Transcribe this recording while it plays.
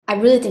I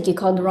really think you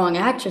called the wrong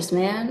actress,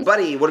 man.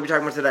 Buddy, what are we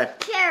talking about today?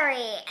 Carrie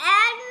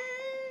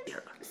and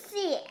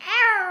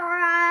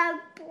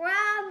Ciara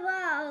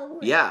Bravo.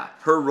 Yeah,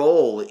 her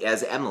role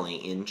as Emily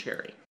in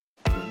Cherry.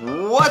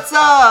 What's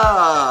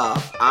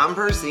up? I'm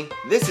Percy.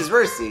 This is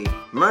Mercy.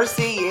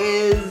 Mercy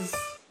is...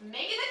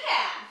 making the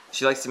calf.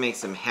 She likes to make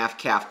some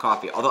half-calf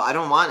coffee, although I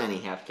don't want any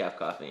half-calf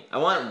coffee. I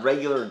want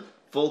regular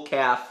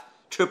full-calf,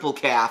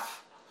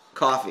 triple-calf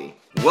coffee.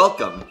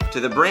 Welcome to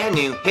the brand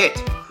new hit,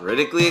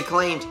 critically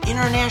acclaimed,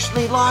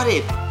 internationally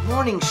lauded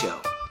morning show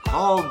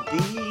called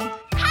the...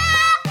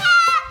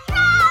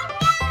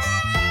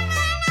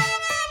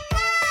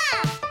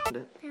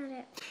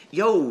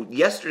 Yo,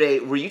 yesterday,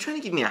 were you trying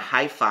to give me a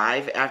high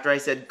five after I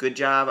said good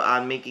job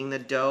on making the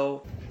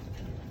dough?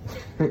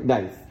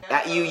 Nice.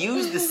 You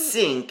used the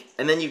sink,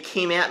 and then you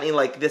came at me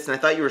like this, and I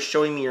thought you were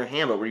showing me your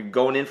hand, but were you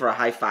going in for a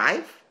high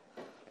five?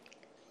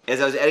 As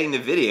I was editing the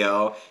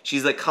video,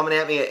 she's like coming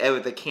at me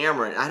with the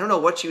camera, and I don't know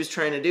what she was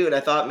trying to do, and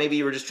I thought maybe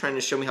you were just trying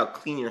to show me how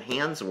clean your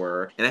hands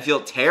were, and I feel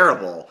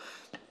terrible,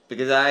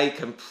 because I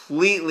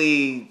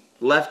completely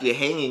left you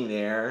hanging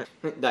there.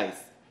 Nice.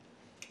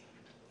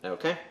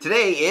 Okay.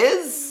 Today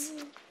is...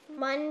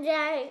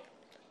 Monday,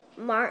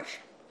 March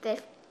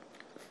 16th.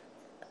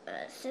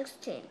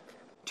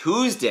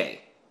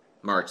 Tuesday,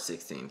 March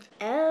 16th.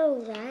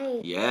 Oh,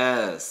 right.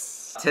 Yes.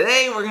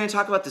 Today we're going to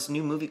talk about this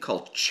new movie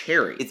called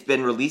Cherry. It's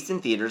been released in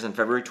theaters on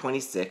February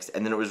 26th,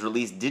 and then it was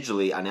released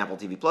digitally on Apple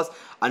TV Plus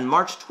on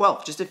March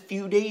 12th, just a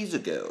few days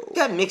ago. It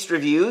got mixed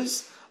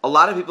reviews. A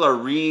lot of people are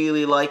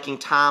really liking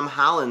Tom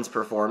Holland's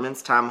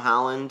performance. Tom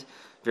Holland,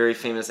 very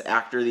famous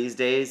actor these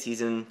days.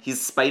 He's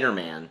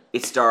Spider-Man.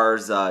 It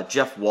stars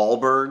Jeff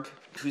Wahlberg.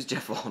 Who's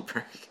Jeff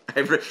Wahlberg?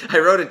 I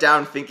wrote it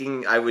down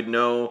thinking I would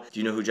know. Do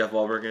you know who Jeff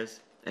Wahlberg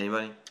is?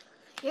 Anybody?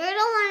 You're the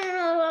one who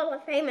knows all the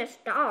famous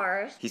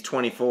stars. He's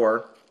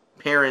 24.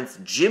 Parents,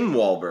 Jim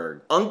Wahlberg.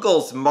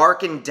 Uncles,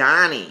 Mark and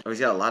Donnie. Oh, he's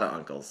got a lot of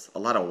uncles. A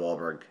lot of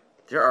Wahlberg.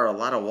 There are a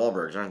lot of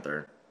Wahlbergs, aren't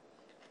there?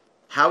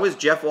 How is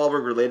Jeff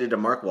Wahlberg related to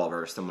Mark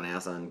Wahlberg? Someone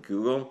asked on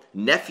Google.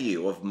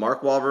 Nephew of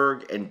Mark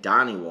Wahlberg and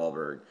Donnie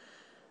Wahlberg.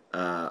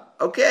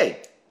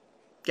 Okay.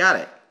 Got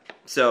it.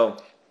 So...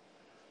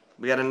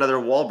 we got another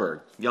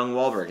Wahlberg, young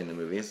Wahlberg in the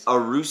movies. A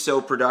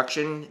Russo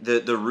production.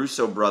 The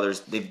Russo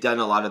brothers, they've done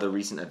a lot of the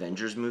recent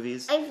Avengers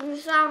movies. If you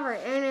saw her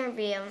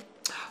interview,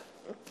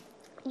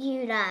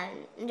 you know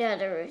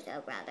the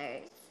Russo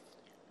brothers.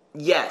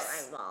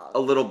 Yes, a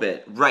little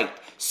bit. Right.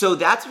 So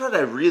that's what I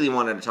really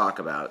wanted to talk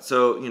about.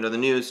 So, you know, the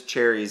news,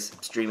 Cherry's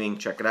streaming,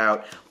 check it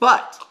out.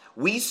 But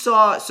we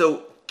saw,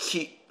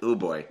 oh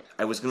boy,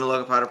 I was going to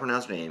look up how to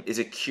pronounce her name. Is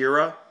it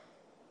Ciara?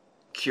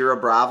 Ciara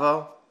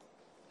Bravo?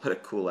 What a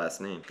cool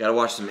last name. Gotta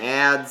watch some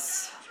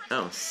ads.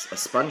 Oh, a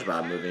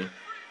SpongeBob movie. Do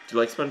you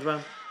like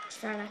SpongeBob?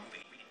 Ciara.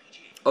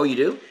 Oh, you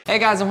do? Hey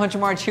guys, I'm Hunter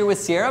March here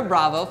with Ciara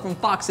Bravo from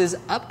Fox's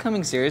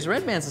upcoming series,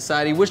 Red Band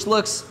Society, which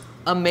looks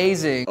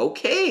amazing.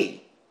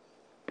 Okay.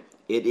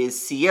 It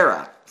is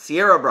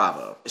Ciara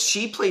Bravo.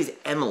 She plays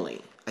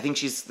Emily. I think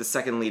she's the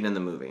second lead in the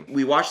movie.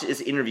 We watched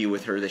this interview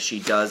with her that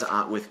she does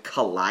with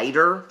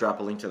Collider. Drop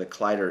a link to the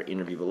Collider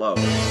interview below.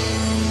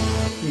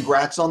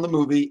 Congrats on the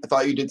movie. I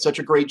thought you did such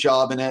a great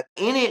job in it.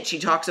 In it, she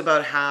talks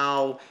about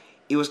how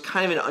it was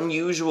kind of an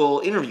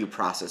unusual interview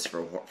process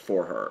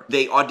for her.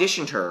 They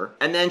auditioned her,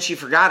 and then she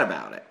forgot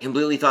about it.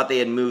 Completely thought they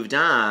had moved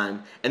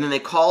on, and then they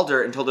called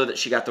her and told her that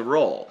she got the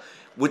role.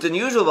 What's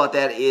unusual about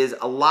that is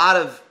a lot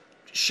of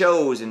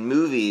shows and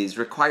movies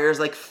requires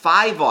like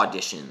 5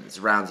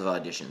 rounds of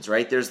auditions,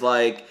 right? There's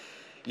like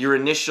your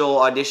initial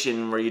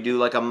audition where you do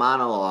like a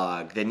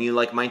monologue, then you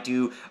like might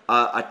do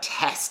a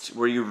test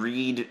where you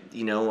read,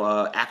 you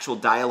know, actual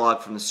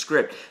dialogue from the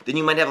script. Then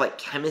you might have like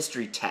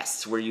chemistry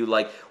tests where you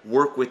like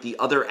work with the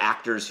other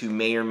actors who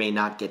may or may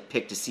not get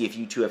picked to see if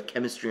you two have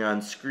chemistry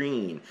on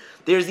screen.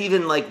 There's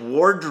even like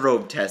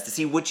wardrobe tests to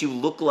see what you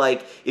look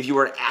like if you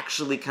were to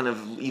actually kind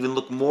of even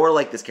look more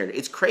like this character.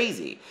 It's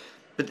crazy.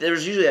 But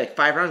there's usually like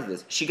 5 rounds of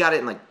this. She got it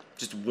in like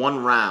just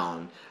 1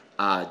 round.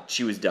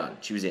 She was done.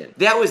 She was in.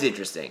 That was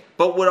interesting.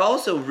 But what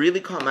also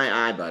really caught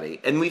my eye, buddy,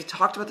 and we've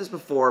talked about this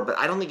before, but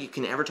I don't think you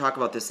can ever talk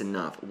about this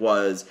enough,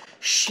 was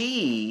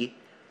she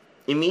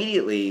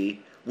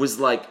immediately was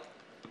like,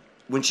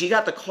 when she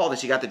got the call that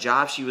she got the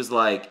job, she was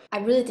like,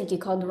 I really think you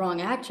called the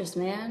wrong actress,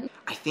 man.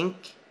 I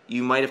think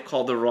you might have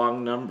called the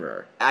wrong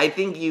number. I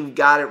think you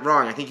got it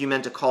wrong. I think you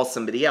meant to call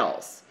somebody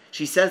else.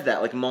 She says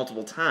that like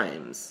multiple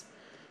times.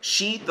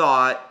 She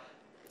thought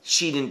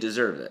she didn't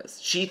deserve this.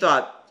 She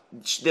thought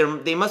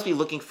they must be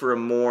looking for a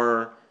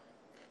more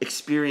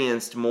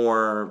experienced,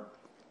 more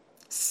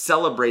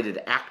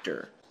celebrated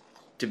actor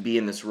to be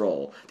in this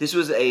role. This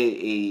was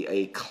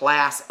a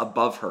class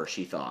above her,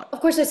 she thought. Of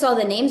course, I saw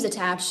the names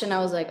attached, and I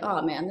was like,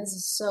 oh man, this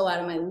is so out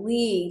of my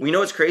league. You know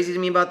what's crazy to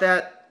me about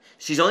that?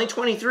 She's only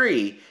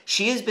 23.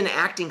 She has been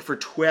acting for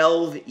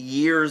 12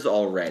 years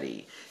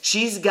already.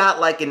 She's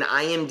got like an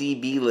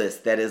IMDb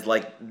list that is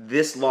like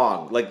this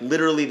long, like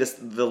literally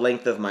the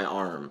length of my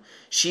arm.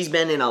 She's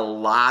been in a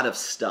lot of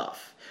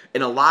stuff,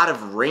 in a lot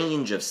of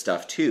range of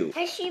stuff too.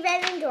 Has she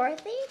been in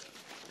Dorothy?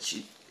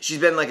 She's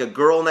been like a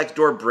girl next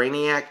door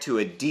brainiac to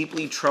a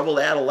deeply troubled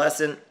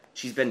adolescent.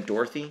 She's been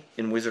Dorothy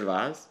in Wizard of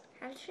Oz.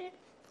 Has she?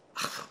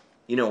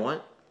 You know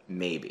what?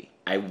 Maybe.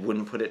 I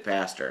wouldn't put it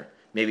faster.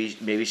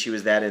 Maybe she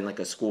was that in like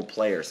a school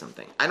play or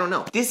something. I don't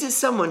know. This is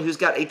someone who's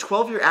got a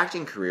 12-year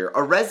acting career,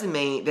 a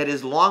resume that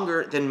is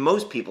longer than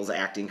most people's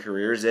acting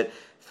careers at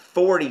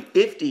 40,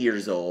 50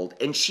 years old,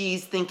 and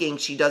she's thinking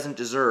she's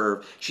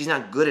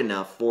not good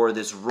enough for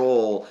this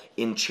role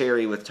in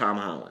Cherry with Tom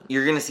Holland.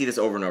 You're gonna see this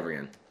over and over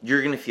again.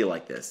 You're gonna feel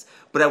like this.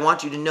 But I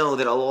want you to know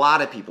that a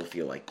lot of people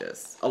feel like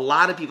this. A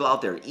lot of people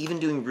out there, even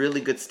doing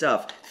really good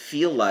stuff,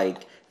 feel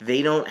like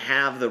they don't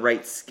have the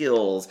right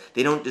skills.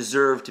 They don't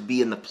deserve to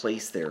be in the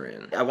place they're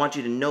in. I want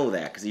you to know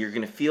that, because you're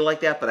gonna feel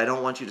like that, but I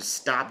don't want you to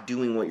stop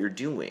doing what you're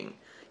doing.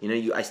 You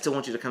know, I still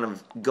want you to kind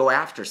of go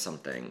after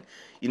something.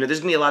 You know, there's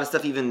gonna be a lot of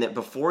stuff even that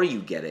before you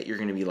get it, you're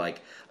gonna be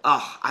like,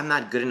 oh, I'm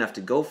not good enough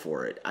to go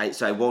for it.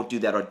 So I won't do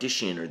that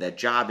audition or that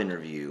job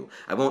interview.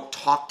 I won't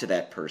talk to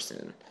that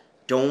person.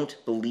 Don't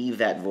believe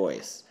that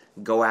voice.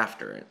 Go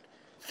after it.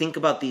 Think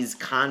about these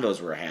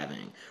convos we're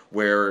having,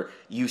 where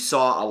you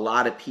saw a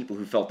lot of people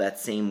who felt that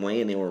same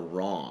way and they were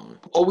wrong.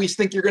 Always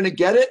think you're going to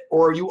get it,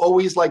 or are you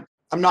always like,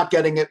 I'm not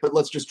getting it, but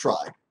let's just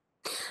try?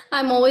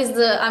 I'm always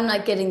I'm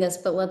not getting this,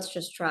 but let's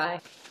just try.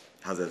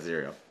 How's that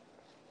cereal?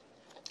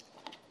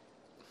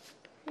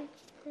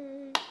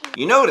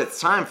 You know what it's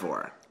time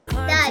for. The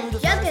joke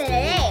of the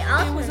day,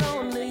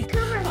 also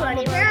Cooper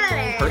Funny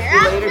Brother.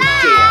 Percolator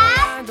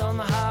Dance.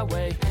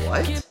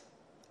 What?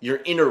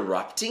 You're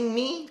interrupting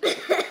me?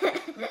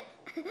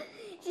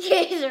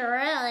 She's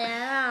really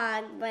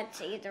young, but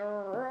she's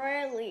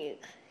really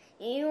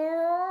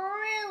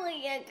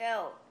a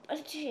goat.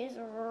 But she's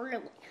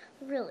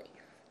really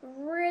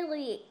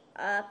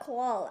a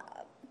koala.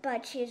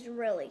 But she's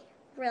really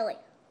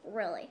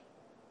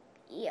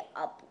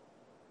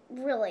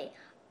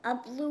a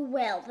blue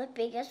whale, the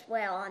biggest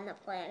whale on the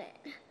planet.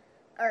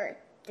 Or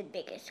the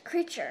biggest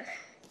creature.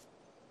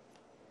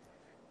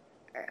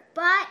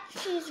 But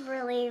she's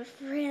really a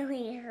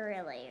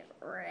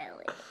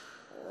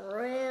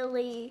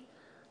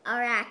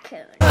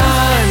raccoon.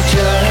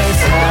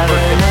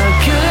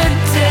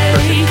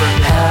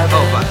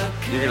 Oh, but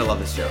you're gonna love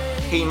this joke.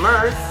 Hey,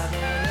 Merce.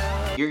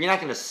 You're not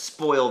gonna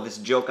spoil this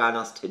joke on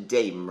us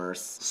today,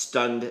 Merce.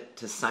 Stunned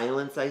to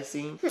silence, I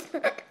see.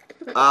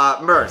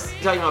 Merce,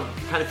 you're talking about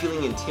kind of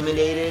feeling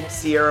intimidated.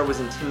 Ciara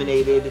was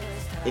intimidated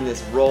in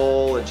this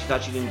role and she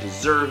thought she didn't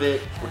deserve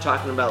it. We're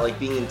talking about like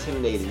being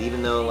intimidated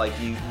even though like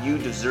you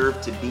deserve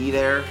to be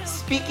there.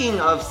 Speaking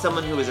of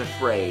someone who is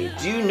afraid,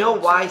 do you know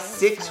why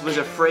 6 was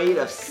afraid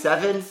of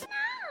 7? No.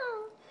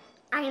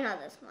 I know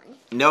this one.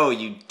 No,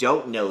 you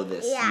don't know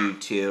this, Yeah. you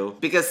two.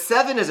 Because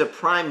 7 is a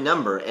prime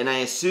number and I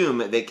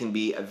assume they can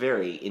be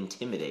very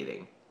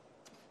intimidating.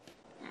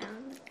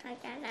 I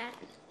got that.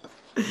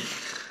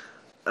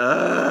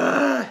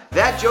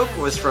 That joke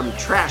was from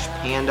Trash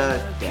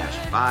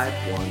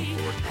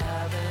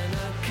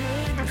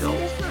Panda-514. Go.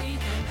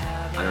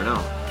 I don't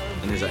know.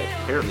 And there's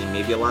apparently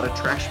maybe a lot of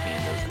Trash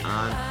Pandas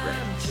on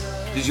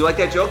Reddit. Did you like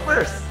that joke,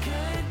 Merce?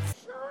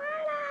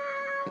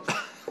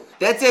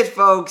 That's it,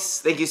 folks.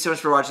 Thank you so much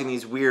for watching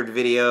these weird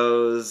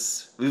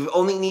videos. We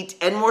only need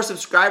 10 more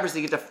subscribers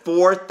to get to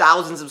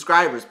 4,000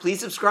 subscribers.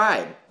 Please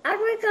subscribe. Are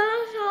we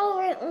gonna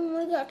celebrate when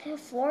we get to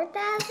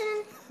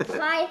 4,000,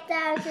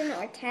 5,000,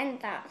 or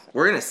 10,000?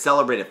 We're gonna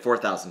celebrate at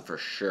 4,000 for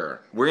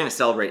sure. We're gonna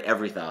celebrate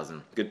every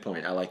 1,000. Good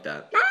point. I like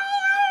that. You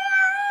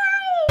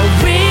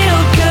have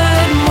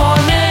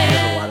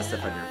a lot of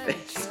stuff on your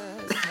face.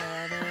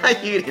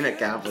 You didn't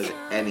accomplish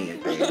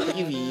anything.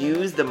 You've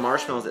used the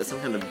marshmallows as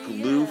some kind of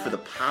glue for the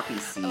poppy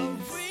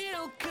seeds.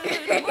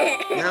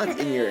 Now it's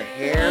in your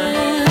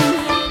hair.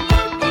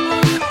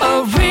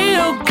 A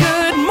real good